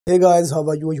Hey guys, how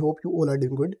are you? I hope you all are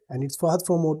doing good. And it's Fahad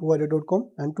from TWRP,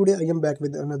 and today I am back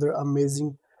with another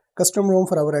amazing custom ROM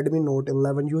for our Redmi Note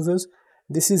 11 users.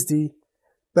 This is the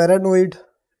Paranoid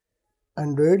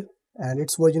Android, and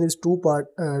its version is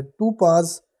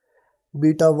Topaz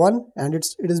Beta 1, and it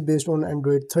is based on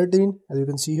Android 13. As you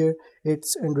can see here,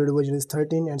 its Android version is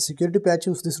 13, and security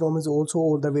patches of this ROM is also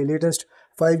all the way latest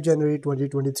 5 January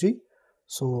 2023.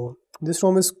 So this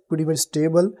ROM is pretty much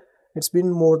stable. It's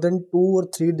been more than 2 or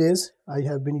 3 days I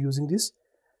have been using this,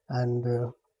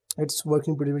 and it's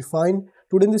working pretty much fine.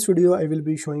 Today in this video I will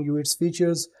be showing you its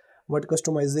features, what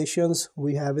customizations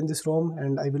we have in this ROM,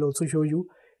 and I will also show you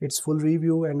its full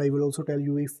review, and I will also tell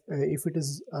you if it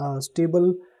is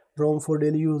stable ROM for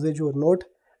daily usage or not.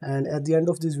 And at the end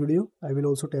of this video I will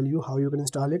also tell you how you can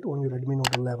install it on your Redmi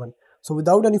Note 11. So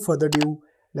without any further ado,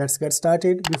 let's get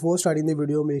started. Before starting the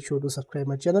video, make sure to subscribe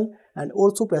my channel and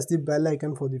also press the bell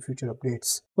icon for the future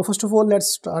updates. So first of all,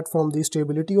 let's start from the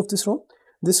stability of this ROM.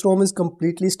 This ROM is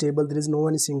completely stable. There is no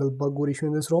any single bug or issue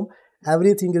in this ROM.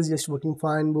 Everything is just working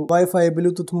fine. Wi-Fi,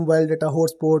 Bluetooth, mobile data,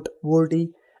 hotspot, VoLTE,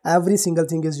 every single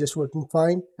thing is just working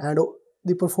fine. And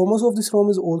the performance of this ROM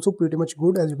is also pretty much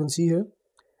good, as you can see here.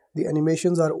 The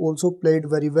animations are also played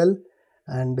very well.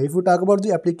 And if we talk about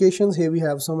the applications, here we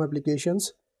have some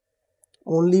applications.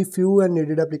 Only few and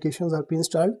needed applications are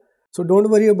pre-installed, so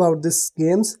don't worry about this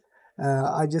games.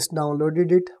 I just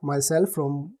downloaded it myself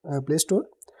from Play Store.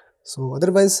 So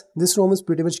otherwise this ROM is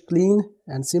pretty much clean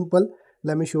and simple.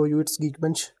 Let me show you its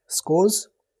Geekbench scores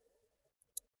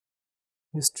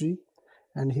history,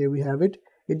 and here we have it.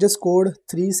 It just scored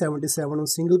 377 on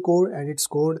single core, and it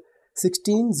scored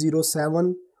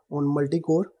 1607 on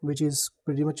multi-core, which is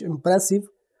pretty much impressive.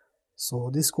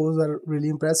 So these scores are really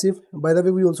impressive. By the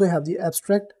way, we also have the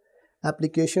abstract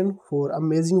application for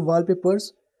amazing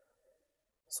wallpapers.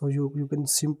 So you can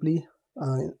simply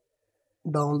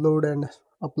download and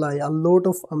apply a lot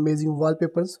of amazing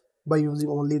wallpapers by using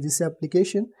only this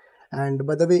application. And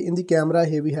by the way, in the camera,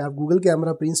 here we have Google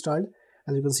Camera pre-installed.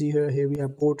 As you can see here we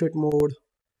have portrait mode,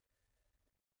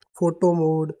 photo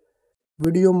mode,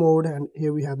 video mode, and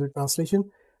here we have the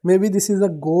translation. Maybe this is a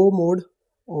go mode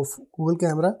of Google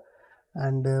Camera.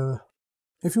 And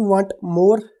if you want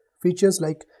more features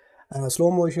like slow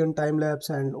motion, time lapse,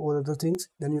 and all other things,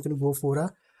 then you can go for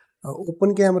a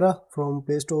open camera from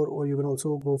Play Store, or you can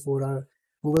also go for a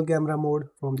Google Camera mode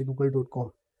from the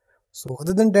google.com. So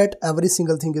other than that, every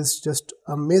single thing is just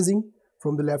amazing.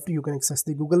 From the left you can access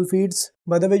the Google feeds.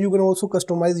 By the way, you can also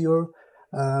customize your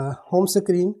home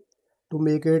screen to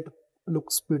make it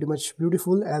looks pretty much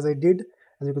beautiful, as I did.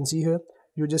 As you can see here,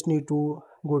 you just need to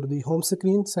go to the home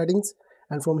screen settings,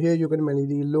 and from here you can manage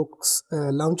the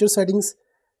launcher settings.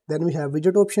 Then we have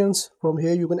widget options. From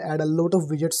here you can add a lot of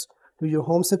widgets to your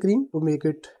home screen to make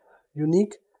it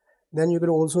unique. Then you can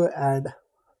also add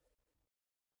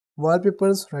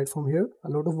wallpapers right from here. A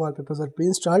lot of wallpapers are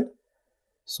pre-installed.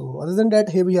 So other than that,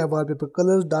 here we have wallpaper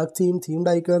colors, dark theme, themed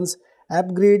icons,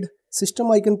 upgrade, system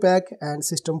icon pack, and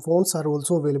system fonts are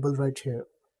also available right here.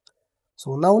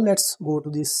 So now let's go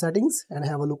to the settings and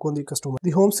have a look on the customer.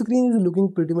 The home screen is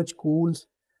looking pretty much cool,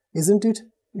 isn't it?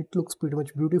 It looks pretty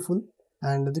much beautiful.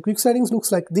 And the quick settings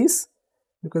looks like this.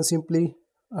 You can simply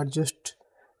adjust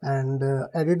and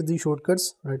edit the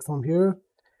shortcuts right from here.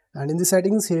 And in the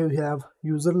settings, here we have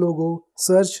user logo,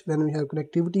 search, then we have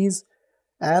connectivities,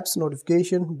 apps,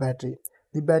 notification, battery.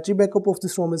 The battery backup of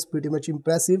this ROM is pretty much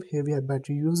impressive. Here we have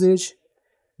battery usage,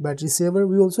 battery saver.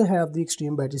 We also have the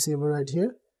extreme battery saver right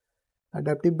here.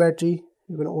 Adaptive battery.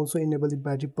 You can also enable the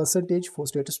battery percentage for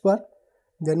status bar.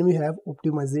 Then we have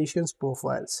optimizations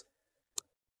profiles.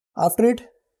 After it,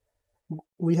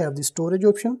 we have the storage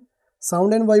option,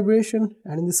 sound and vibration,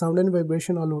 and in the sound and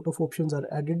vibration a lot of options are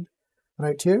added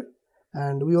right here.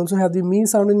 And we also have the Me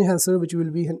sound enhancer, which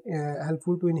will be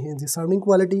helpful to enhance the sounding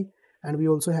quality. And we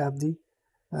also have the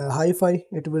hi-fi.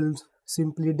 It will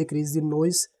simply decrease the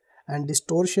noise and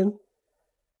distortion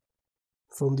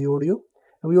from the audio.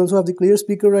 And we also have the clear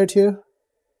speaker right here.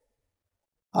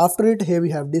 After it, here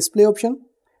we have display option,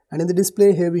 and in the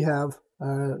display here we have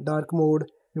dark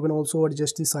mode. You can also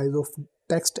adjust the size of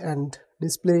text and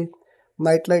display.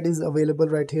 Night light is available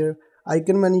right here.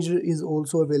 Icon manager is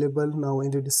also available now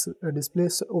in the display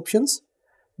options.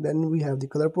 Then we have the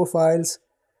color profiles,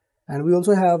 and we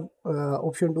also have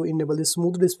option to enable the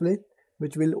smooth display,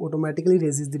 which will automatically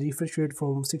raises the refresh rate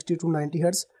from 60 to 90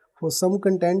 Hz for some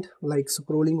content like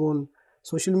scrolling on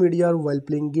social media or while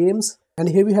playing games. And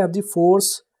here we have the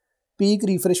force peak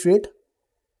refresh rate.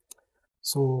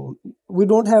 So we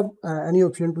don't have any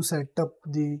option to set up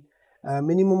the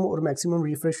minimum or maximum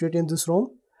refresh rate in this ROM,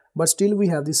 but still we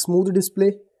have the smooth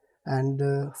display, and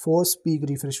force peak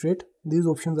refresh rate. These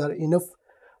options are enough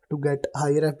to get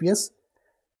higher FPS.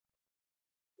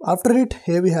 After it,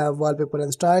 here we have wallpaper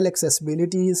and style,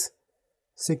 accessibilities,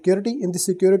 security. In the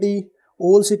security,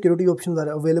 all security options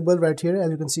are available right here. As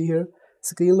you can see here,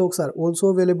 screen locks are also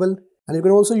available, and you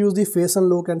can also use the face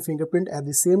unlock and fingerprint at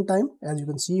the same time. As you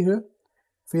can see here,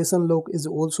 face unlock is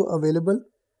also available,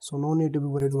 so no need to be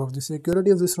worried about the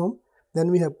security of this ROM. Then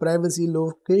we have privacy,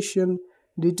 location,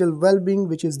 digital well-being,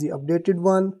 which is the updated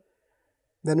one.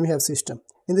 Then we have system.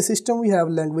 In the system, we have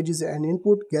languages and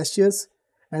input, gestures,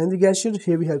 and in the gestures,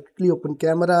 here we have quickly open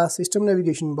camera, system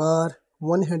navigation bar,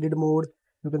 one-handed mode.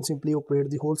 You can simply operate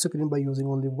the whole screen by using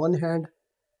only one hand.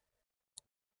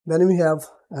 Then we have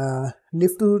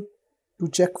lift to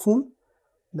check phone.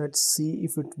 Let's see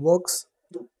if it works.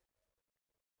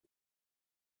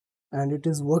 And it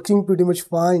is working pretty much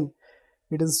fine.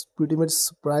 It is pretty much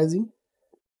surprising.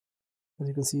 As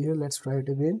you can see here, let's try it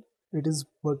again. It is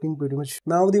working pretty much.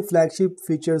 Now the flagship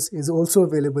features is also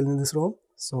available in this ROM.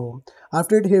 So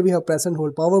after it, here we have press and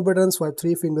hold power buttons, swipe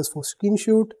 3 fingers for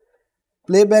screenshot,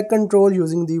 playback control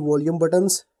using the volume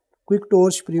buttons, quick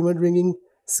torch, prevent ringing,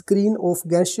 screen off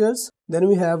gestures. Then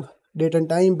we have date and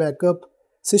time backup,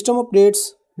 system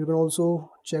updates. You can also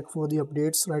check for the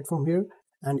updates right from here,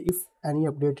 and if any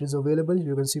update is available,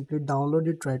 you can simply download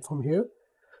it right from here.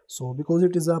 So because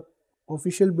it is a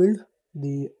official build,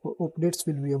 the updates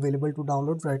will be available to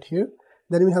download right here.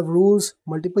 Then we have rules,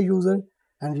 multiple user,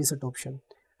 and reset option.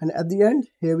 And at the end,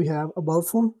 here we have about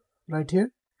phone right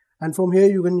here. And from here,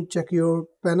 you can check your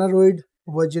Panaroid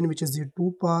version, which is the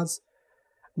Topaz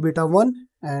beta 1.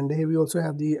 And here we also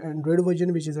have the Android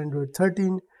version, which is Android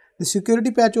 13. The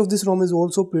security patch of this ROM is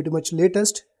also pretty much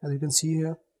latest. As you can see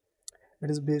here,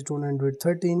 it is based on Android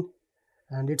 13.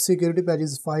 And its security patch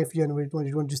is 5 January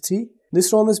 2023.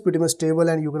 This ROM is pretty much stable,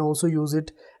 and you can also use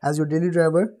it as your daily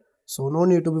driver. So no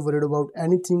need to be worried about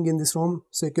anything in this ROM.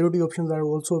 Security options are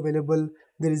also available.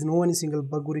 There is no any single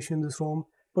bug or issue in this ROM.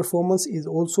 Performance is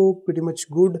also pretty much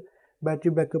good.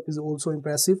 Battery backup is also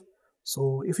impressive.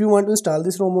 So if you want to install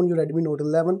this ROM on your Redmi Note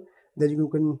 11, then you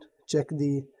can check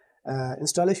the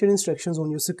installation instructions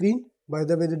on your screen. By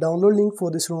the way, the download link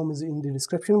for this ROM is in the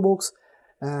description box.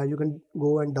 You can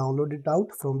go and download it out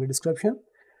from the description.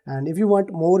 And if you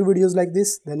want more videos like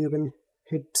this, then you can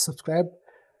hit subscribe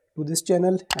to this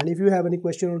channel. And if you have any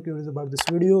question or queries about this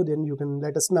video, then you can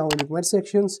let us know in the comment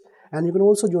sections. And you can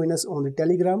also join us on the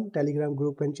Telegram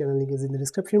group, and channel link is in the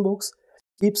description box.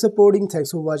 Keep supporting.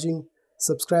 Thanks for watching.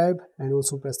 Subscribe and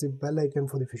also press the bell icon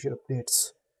for the future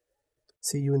updates.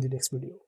 See you in the next video.